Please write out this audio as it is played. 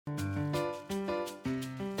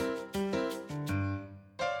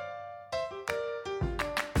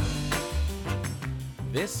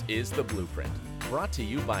This is The Blueprint, brought to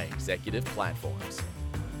you by Executive Platforms.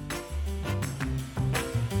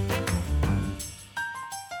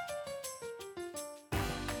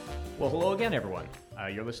 Well, hello again, everyone.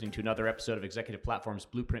 You're listening to another episode of Executive Platforms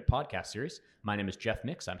Blueprint podcast series. My name is Jeff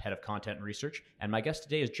Mix. I'm head of content and research, and my guest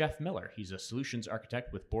today is Jeff Miller. He's a solutions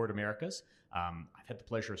architect with Board Americas. I've had the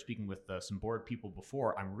pleasure of speaking with some board people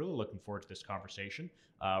before. I'm really looking forward to this conversation.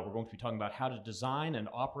 We're going to be talking about how to design and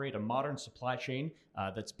operate a modern supply chain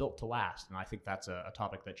that's built to last, and I think that's a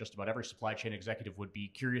topic that just about every supply chain executive would be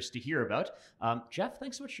curious to hear about. Jeff,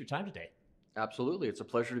 thanks so much for your time today. Absolutely. It's a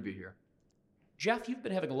pleasure to be here. Jeff, you've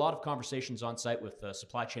been having a lot of conversations on site with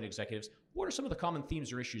supply chain executives. What are some of the common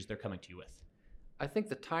themes or issues they're coming to you with? I think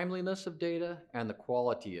the timeliness of data and the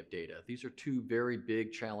quality of data, these are two very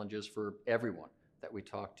big challenges for everyone that we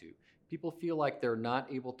talk to. People feel like they're not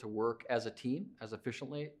able to work as a team as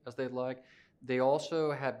efficiently as they'd like. They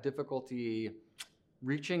also have difficulty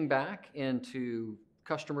reaching back into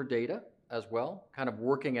customer data as well, kind of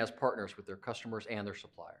working as partners with their customers and their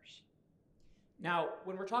suppliers. Now,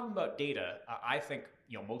 when we're talking about data, I think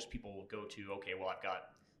most people will go to, okay, well, I've got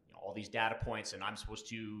all these data points and I'm supposed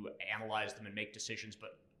to analyze them and make decisions.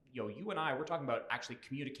 But you and I, we're talking about actually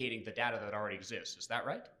communicating the data that already exists. Is that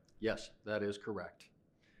right? Yes, that is correct.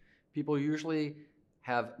 People usually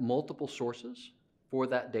have multiple sources for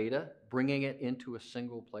that data. Bringing it into a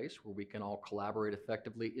single place where we can all collaborate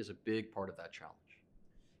effectively is a big part of that challenge.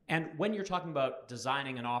 And when you're talking about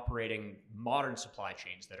designing and operating modern supply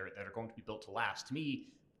chains that are going to be built to last, to me,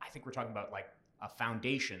 I think we're talking about like a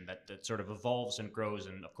foundation that sort of evolves and grows.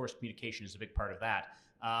 And of course, communication is a big part of that.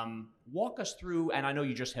 Walk us through, and I know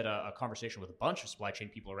you just had a conversation with a bunch of supply chain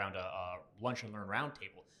people around a lunch and learn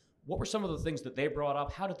roundtable. What were some of the things that they brought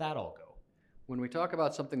up? How did that all go? When we talk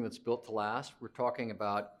about something that's built to last, we're talking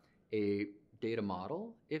about a data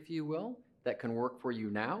model, if you will, that can work for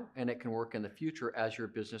you now and it can work in the future as your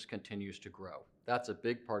business continues to grow. That's a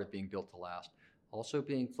big part of being built to last. Also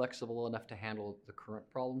being flexible enough to handle the current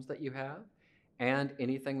problems that you have and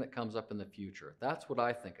anything that comes up in the future. That's what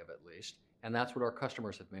I think of at least, and that's what our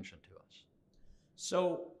customers have mentioned to us.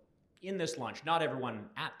 So in this lunch, not everyone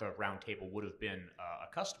at the round table would have been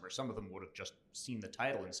a customer. Some of them would have just seen the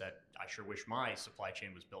title and said, I sure wish my supply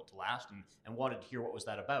chain was built to last, and wanted to hear what was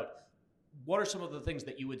that about. What are some of the things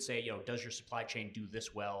that you would say, does your supply chain do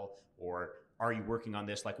this well, or are you working on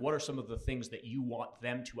this? Like, what are some of the things that you want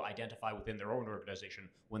them to identify within their own organization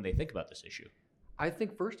when they think about this issue? I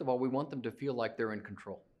think, first of all, we want them to feel like they're in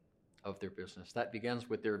control of their business. That begins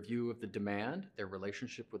with their view of the demand, their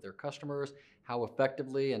relationship with their customers, how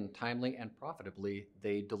effectively and timely and profitably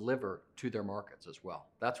they deliver to their markets as well.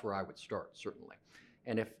 That's where I would start, certainly.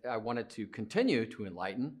 And if I wanted to continue to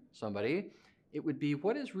enlighten somebody, it would be,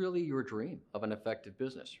 what is really your dream of an effective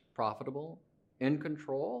business? Profitable, in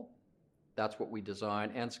control? That's what we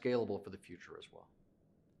design, and scalable for the future as well.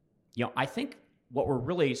 I think what we're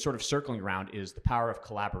really sort of circling around is the power of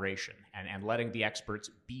collaboration and letting the experts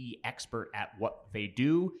be expert at what they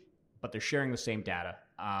do, but they're sharing the same data.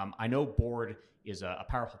 I know Board is a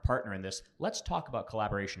powerful partner in this. Let's talk about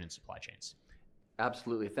collaboration in supply chains.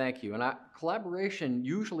 Absolutely, thank you. And collaboration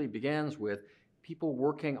usually begins with people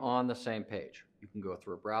working on the same page. You can go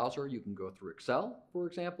through a browser, you can go through Excel, for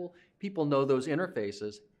example. People know those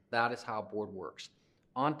interfaces. That is how Board works.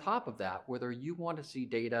 On top of that, whether you want to see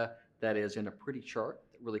data that is in a pretty chart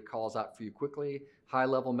that really calls out for you quickly,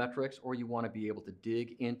 high-level metrics, or you want to be able to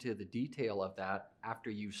dig into the detail of that after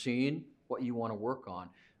you've seen what you want to work on,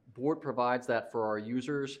 Board provides that for our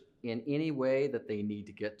users in any way that they need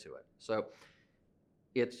to get to it. So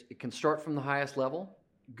it can start from the highest level,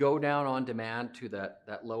 go down on demand to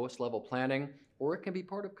that lowest level planning, or it can be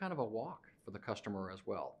part of kind of a walk for the customer as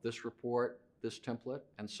well. This report, this template,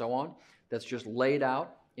 and so on, that's just laid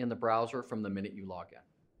out in the browser from the minute you log in.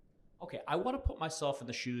 Okay, I want to put myself in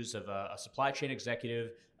the shoes of a supply chain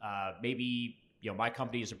executive. Maybe my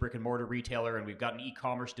company is a brick and mortar retailer, and we've got an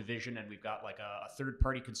e-commerce division, and we've got like a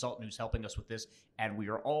third-party consultant who's helping us with this, and we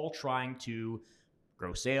are all trying to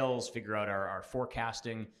grow sales, figure out our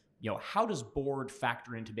forecasting. How does Board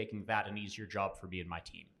factor into making that an easier job for me and my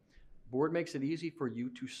team? Board makes it easy for you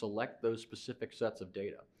to select those specific sets of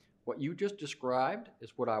data. What you just described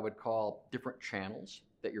is what I would call different channels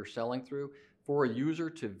that you're selling through. For a user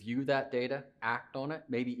to view that data, act on it,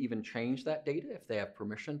 maybe even change that data if they have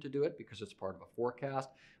permission to do it because it's part of a forecast,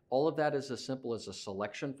 all of that is as simple as a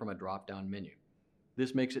selection from a drop-down menu.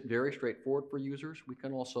 This makes it very straightforward for users. We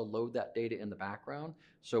can also load that data in the background,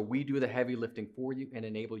 so we do the heavy lifting for you and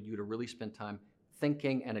enable you to really spend time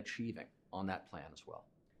thinking and achieving on that plan as well.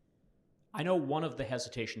 I know one of the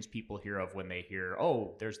hesitations people hear of when they hear,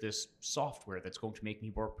 oh, there's this software that's going to make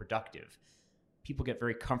me more productive. People get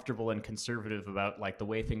very comfortable and conservative about like the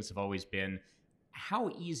way things have always been. How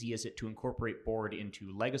easy is it to incorporate Board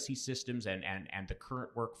into legacy systems and the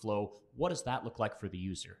current workflow? What does that look like for the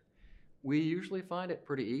user? We usually find it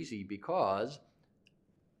pretty easy because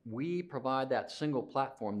we provide that single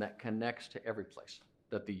platform that connects to every place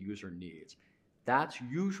that the user needs. That's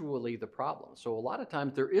usually the problem. So a lot of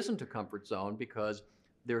times there isn't a comfort zone because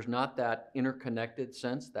there's not that interconnected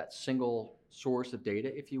sense, that single source of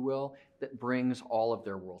data, if you will, that brings all of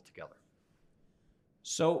their world together.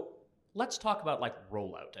 So let's talk about like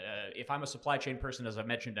rollout. If I'm a supply chain person, as I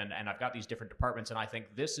mentioned, and I've got these different departments, and I think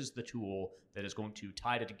this is the tool that is going to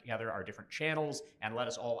tie together our different channels and let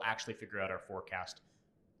us all actually figure out our forecast.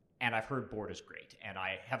 And I've heard Board is great, and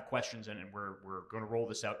I have questions, and we're going to roll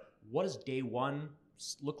this out. What does day one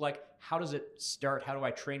look like? How does it start? How do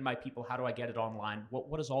I train my people? How do I get it online?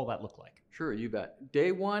 What does all that look like? Sure, you bet.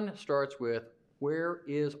 Day one starts with, where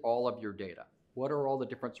is all of your data? What are all the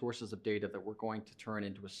different sources of data that we're going to turn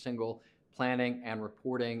into a single planning and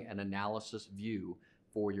reporting and analysis view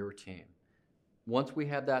for your team? Once we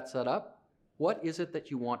have that set up, what is it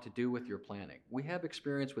that you want to do with your planning? We have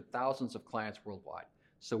experience with thousands of clients worldwide.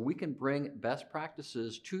 So we can bring best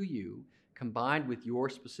practices to you combined with your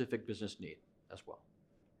specific business need as well.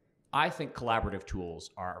 I think collaborative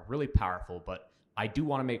tools are really powerful, but I do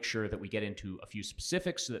want to make sure that we get into a few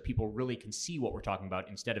specifics so that people really can see what we're talking about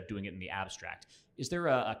instead of doing it in the abstract. Is there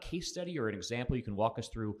a case study or an example you can walk us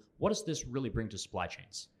through? What does this really bring to supply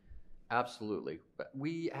chains? Absolutely.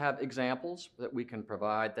 We have examples that we can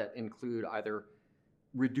provide that include either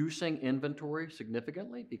reducing inventory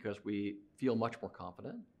significantly because we feel much more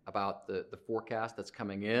confident about the forecast that's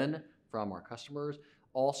coming in from our customers.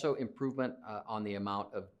 Also improvement on the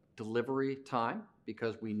amount of delivery time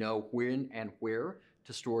because we know when and where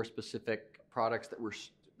to store specific products that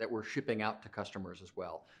we're shipping out to customers as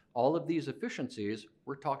well. All of these efficiencies,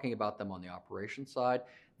 we're talking about them on the operations side.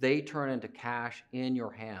 They turn into cash in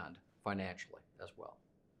your hand financially as well.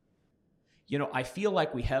 You know, I feel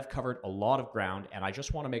like we have covered a lot of ground, and I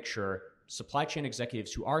just want to make sure supply chain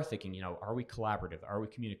executives who are thinking, you know, are we collaborative? Are we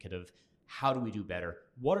communicative? How do we do better?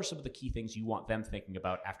 What are some of the key things you want them thinking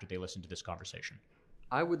about after they listen to this conversation?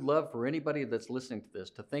 I would love for anybody that's listening to this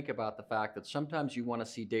to think about the fact that sometimes you want to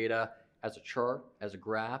see data as a chart, as a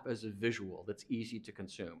graph, as a visual that's easy to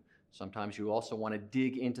consume. Sometimes you also want to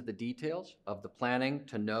dig into the details of the planning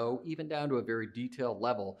to know, even down to a very detailed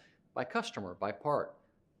level, by customer, by part.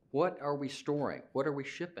 What are we storing? What are we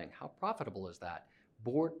shipping? How profitable is that?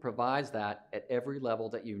 Board provides that at every level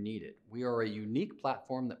that you need it. We are a unique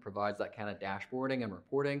platform that provides that kind of dashboarding and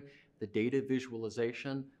reporting, the data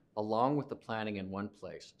visualization, along with the planning in one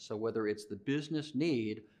place. So whether it's the business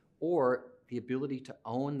need or the ability to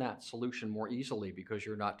own that solution more easily because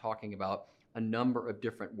you're not talking about a number of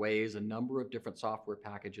different ways, a number of different software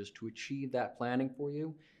packages to achieve that planning for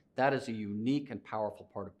you, that is a unique and powerful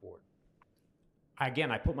part of Board.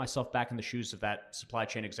 Again, I put myself back in the shoes of that supply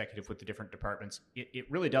chain executive with the different departments. It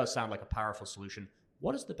really does sound like a powerful solution.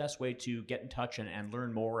 What is the best way to get in touch and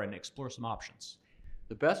learn more and explore some options?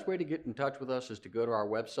 The best way to get in touch with us is to go to our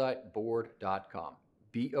website, board.com,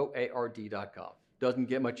 BOARD.com. Doesn't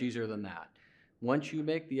get much easier than that. Once you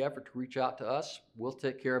make the effort to reach out to us, we'll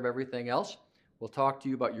take care of everything else. We'll talk to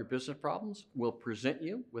you about your business problems. We'll present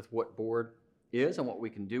you with what Board is and what we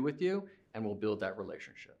can do with you, and we'll build that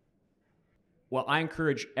relationship. Well, I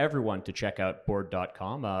encourage everyone to check out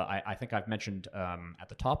board.com. I think I've mentioned at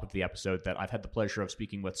the top of the episode that I've had the pleasure of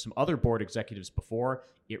speaking with some other Board executives before.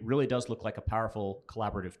 It really does look like a powerful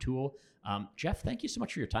collaborative tool. Jeff, thank you so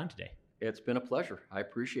much for your time today. It's been a pleasure. I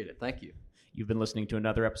appreciate it. Thank you. You've been listening to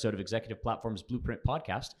another episode of Executive Platform's Blueprint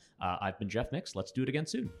Podcast. I've been Jeff Mix. Let's do it again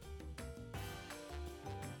soon.